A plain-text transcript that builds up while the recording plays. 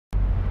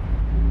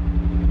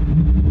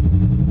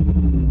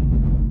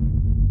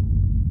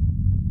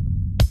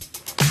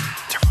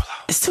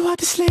It's too hard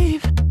to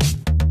sleep.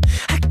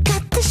 I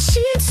got the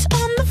sheets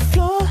on the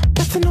floor,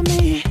 nothing on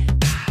me.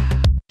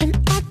 And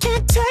I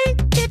can't take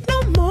it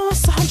no more,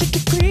 it's 100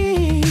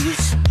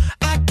 degrees.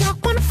 I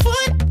got 1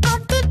 foot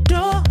out the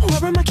door,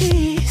 where are my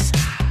keys?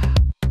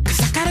 Cause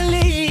I gotta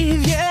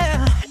leave,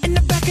 yeah, in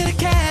the back of the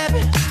cab.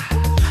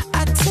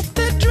 I took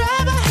the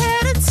drive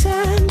ahead of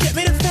time, get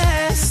me the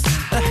fast.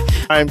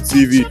 Prime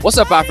TV. What's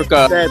up,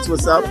 Africa? That's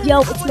what's up.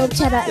 Yo, it's Love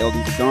Cheddar. Yo,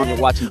 this is Don. We're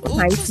watching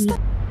Prime TV.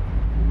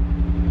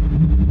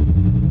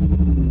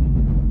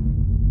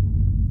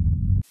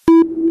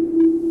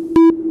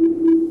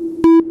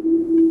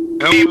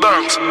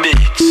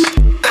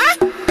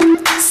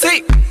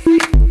 See,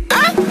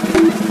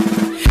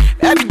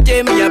 every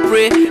day me I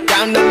pray,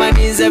 down on my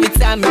knees every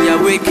time me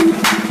awake.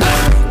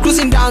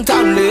 Cruising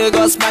downtown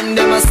Lagos, man,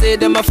 them I say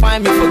them I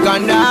find me for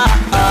Ghana.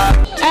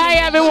 Hey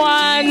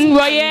everyone,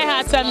 we're here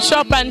at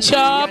Shop and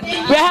Shop.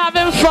 We're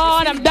having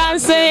fun, I'm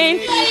dancing,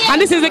 and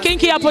this is the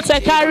Kinky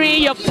Apothecary,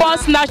 your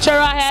first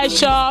natural hair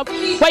shop,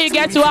 where you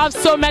get to have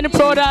so many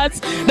products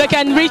that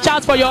can reach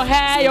out for your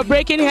hair, your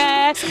breaking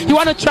hair, you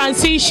want to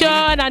transition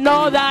and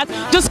all that.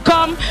 Just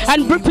come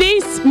and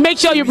please make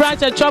sure you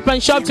branch at Shop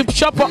and Shop to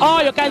shop for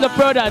all your kinds of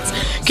products.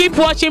 Keep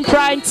watching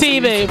Prime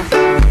TV.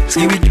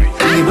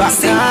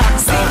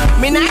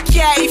 Me not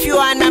care if you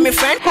are not my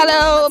friend.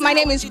 Hello, my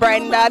name is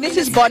Brenda. This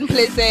is Bon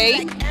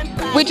Plaisir.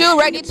 We do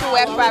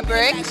ready-to-wear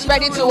fabrics,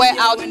 ready-to-wear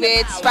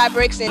outfits,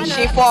 fabrics in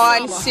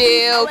chiffon,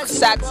 silk,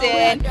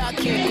 satin,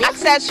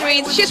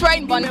 accessories. She's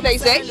wearing Bon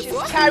Plaisir. She's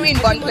carrying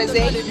Bon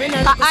Plaisir.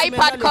 Her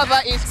iPad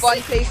cover is Bon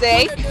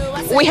Plaisir.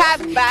 We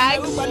have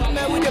bags.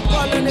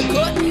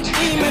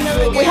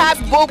 We have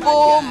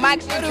bobo,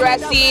 maxi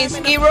dresses,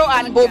 hero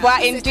and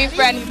boba in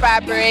different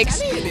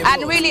fabrics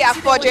and really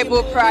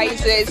affordable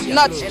prices.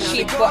 Not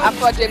cheap, but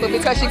affordable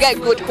because you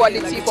get good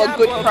quality for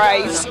good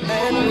price.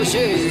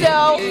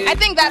 So I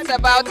think that's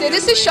about it.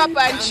 This is Shop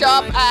and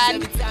Shop,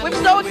 and we've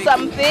sold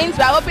some things.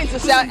 We're hoping to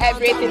sell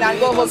everything and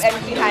go home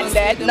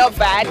empty-handed. Not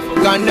bad.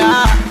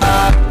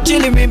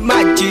 Chilling with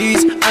my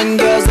G's and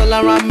girls all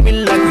around me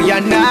like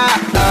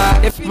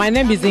Rihanna. My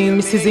name is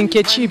Mrs.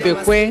 Nkechi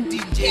Bekwe.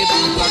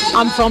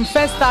 I'm from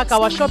Festac.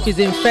 Our shop is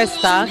in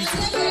Festac.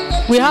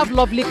 We have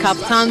lovely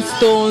kaftan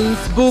stones,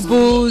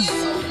 boo-boos,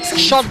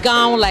 short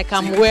gown like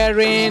I'm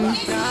wearing,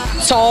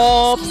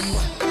 tops.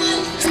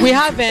 We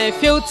have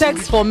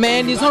Filtex for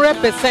men. It's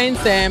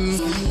 100%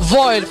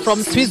 voile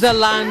from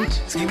Switzerland.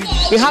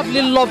 We have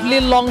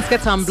lovely long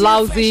skirts and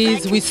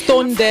blouses. We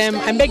stone them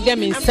and make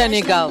them in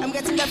Senegal.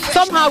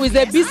 Somehow it's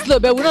a bit slow,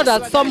 but we know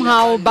that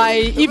somehow by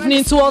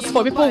evening towards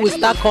 4 people will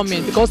start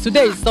coming because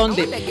today is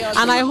Sunday.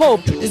 And I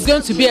hope it's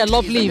going to be a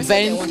lovely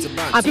event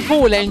and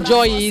people will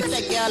enjoy it.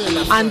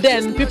 And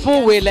then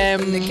people will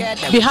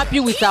be happy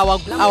with our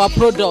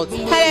products.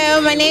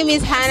 Hello, my name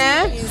is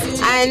Hannah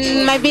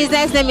and my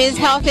business name is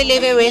Healthy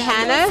Living with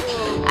Hannah.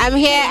 I'm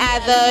here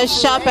at the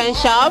Shop and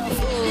Shop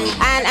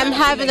and I'm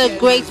having a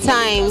great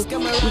time.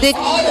 The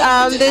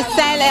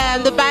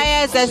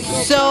buyers are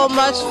so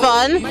much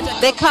fun.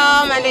 They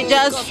come and they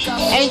just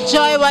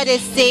enjoy what they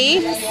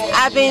see.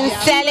 I've been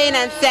selling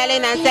and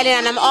selling and selling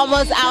and I'm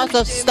almost out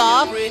of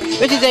stock,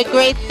 which is a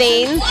great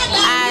thing.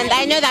 And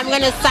I know that I'm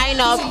going to sign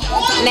up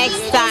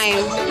next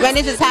time. When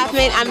this is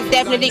happening, I'm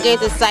definitely going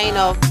to sign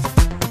up.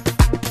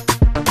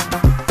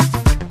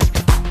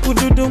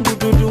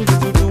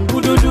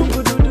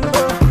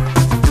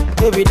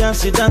 Baby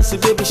dance,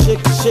 baby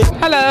shake, shake.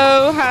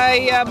 Hello,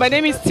 hi, my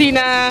name is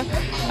Tina.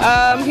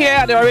 I'm here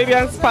at the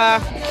Arabian Spa.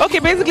 Okay,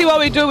 basically what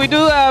we do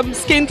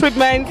skin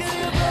treatment.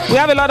 We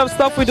have a lot of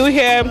stuff we do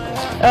here.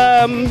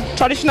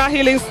 Traditional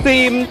healing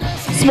steam,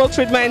 smoke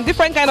treatment,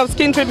 different kind of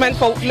skin treatment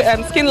for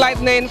skin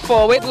lightening,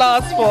 for weight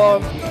loss,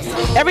 for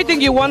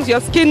everything you want,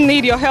 your skin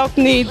need, your health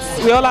needs.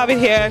 We all have it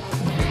here.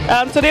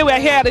 Today we are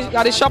here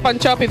at the Shop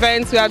and Shop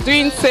events. We are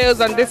doing sales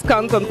and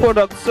discounts on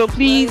products. So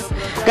please,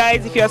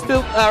 guys, if you are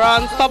still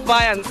around, stop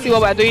by and see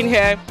what we are doing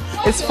here.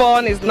 It's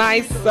fun, it's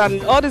nice,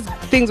 and all these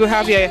things we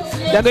have here,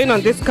 they are going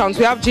on discounts.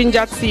 We have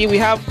ginger tea, we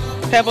have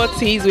herbal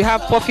teas, we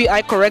have puffy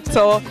eye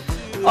corrector,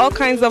 all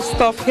kinds of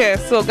stuff here.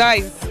 So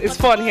guys, it's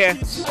fun here.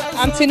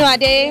 I'm Tinu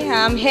Ade.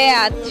 I'm here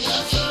at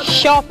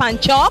Shop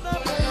and Shop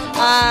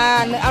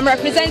and I'm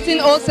representing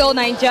Wholesale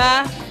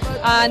Nigeria.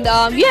 And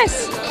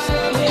yes,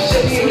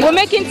 we're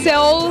making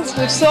sales,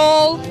 we've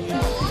sold,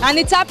 and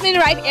it's happening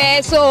right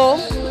here. So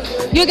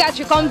you guys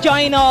should come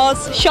join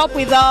us, shop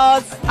with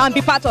us, and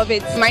be part of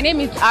it. My name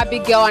is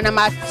Abigail, and I'm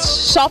at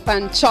Shop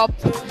and Shop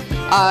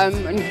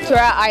in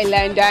Victoria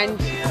Island.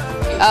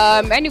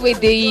 And anyway,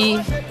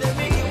 the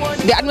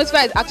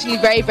atmosphere is actually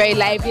very, very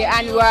lively,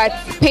 and we're at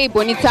Pay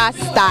Bonita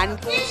stand.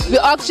 We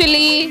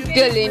actually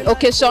deal in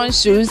occasion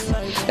shoes.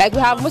 Like we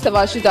have most of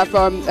our shoes are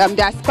from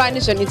they are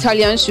Spanish and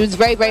Italian shoes,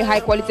 very, very high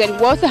quality, and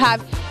we also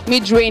have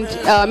mid-range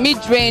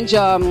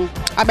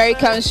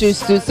American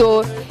shoes too.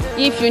 So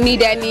if you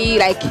need any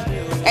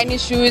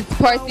shoes,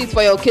 purses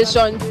for your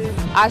occasion,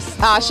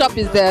 our shop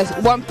is the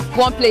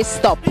one place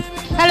stop.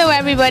 Hello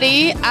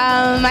everybody,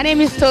 my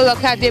name is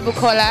Toloka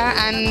Debukola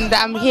and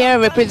I'm here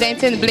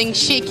representing Blink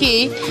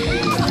Shiki.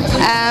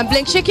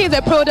 Blink Shiki is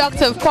a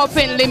product of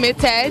Poppin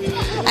Limited,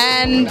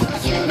 and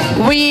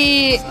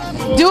we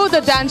do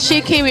the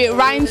danshiki with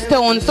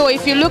rhinestones. So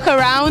if you look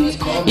around,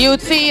 you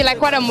would see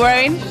like what I'm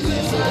wearing.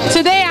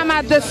 Today I'm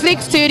at the Sleek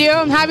Studio.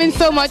 I'm having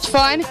so much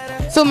fun.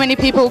 So many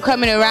people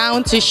coming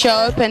around to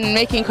shop and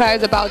make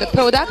inquiries about the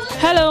product.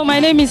 Hello, my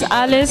name is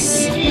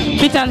Alice,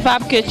 Fit and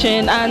Fab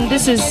Kitchen, and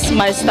this is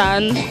my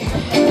stand.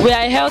 We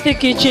are a healthy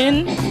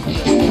kitchen.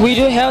 We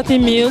do healthy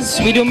meals.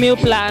 We do meal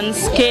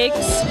plans,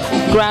 cakes,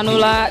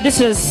 granola. This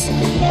is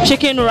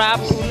chicken wrap.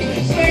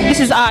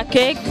 This is our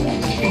cake.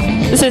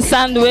 This is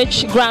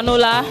sandwich,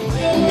 granola,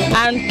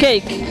 and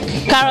cake,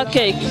 carrot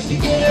cake.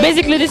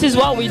 Basically, this is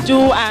what we do,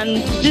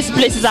 and this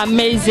place is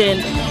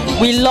amazing.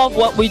 We love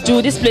what we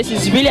do. This place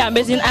is really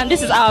amazing, and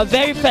this is our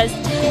very first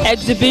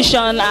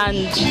exhibition, and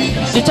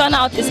the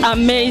turnout is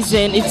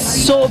amazing. It's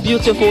so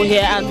beautiful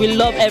here, and we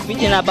love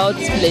everything about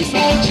this place.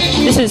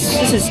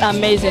 This is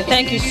amazing.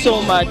 Thank you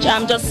so much.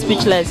 I'm just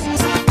speechless.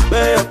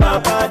 Where your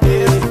papa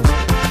do?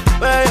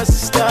 Where your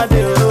sister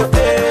do?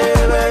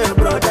 Where your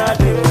brother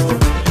do?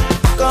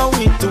 Come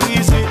with the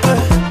easy,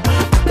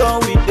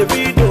 come with the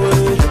video.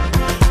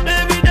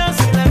 Baby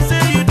dancing like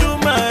say you do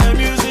my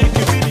music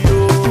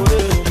video.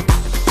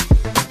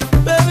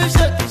 Baby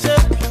shake,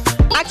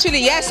 shake.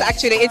 Actually, yes,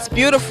 it's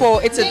beautiful.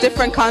 It's a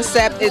different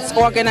concept. It's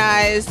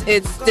organized.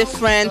 It's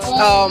different.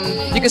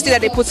 You can see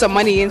that they put some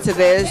money into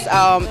this.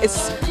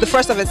 It's the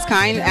first of its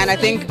kind, and I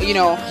think, you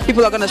know,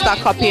 people are going to start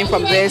copying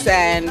from this,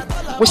 and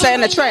we're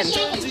setting a trend.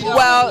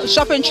 Well,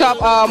 Shop and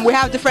Chop, we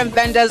have different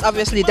vendors,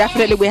 obviously,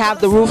 definitely. We have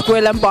the Roof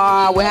Grill and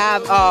Bar, we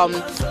have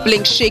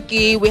Blink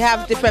Shiki, we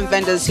have different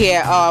vendors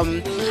here.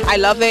 I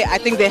love it. I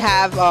think they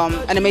have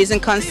an amazing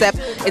concept.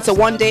 It's a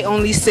one-day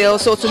only sale,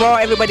 so tomorrow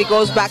everybody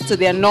goes back to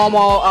their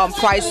normal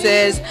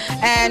prices,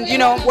 and you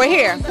know, we're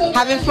here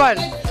having fun.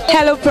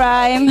 Hello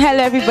Prime,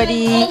 hello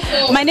everybody.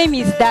 My name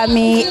is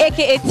Dami,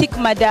 aka Tick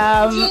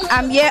Madam.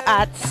 I'm here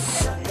at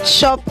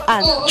Shop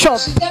and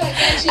Chop,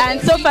 and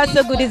so far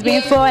so good. It's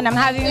been fun. I'm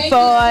having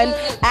fun.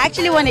 I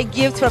actually won a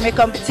gift from a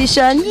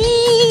competition,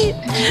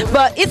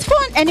 but it's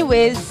fun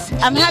anyways.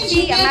 I'm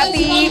happy,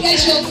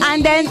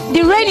 and then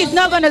the rain is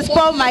not going to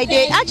spoil my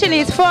day.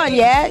 Actually, it's fun.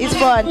 Yeah, it's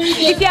fun.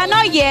 If you are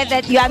not here,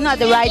 that you are not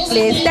the right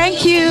place.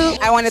 Thank you.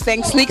 I want to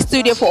thank Sleek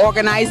Studio for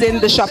organizing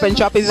the Shop and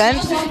Chop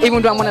event.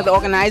 Even though I'm one of the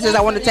organizers,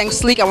 I want to thank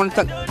Sleek. I want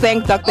to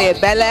thank Dr.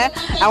 Ebele.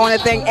 I want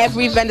to thank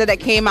every vendor that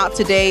came out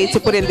today to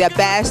put in their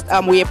best.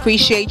 We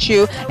appreciate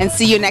you, and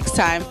see you next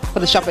time for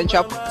the Shop and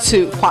Chop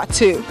 2 Part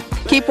 2.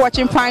 Keep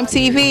watching Prime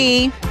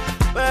TV.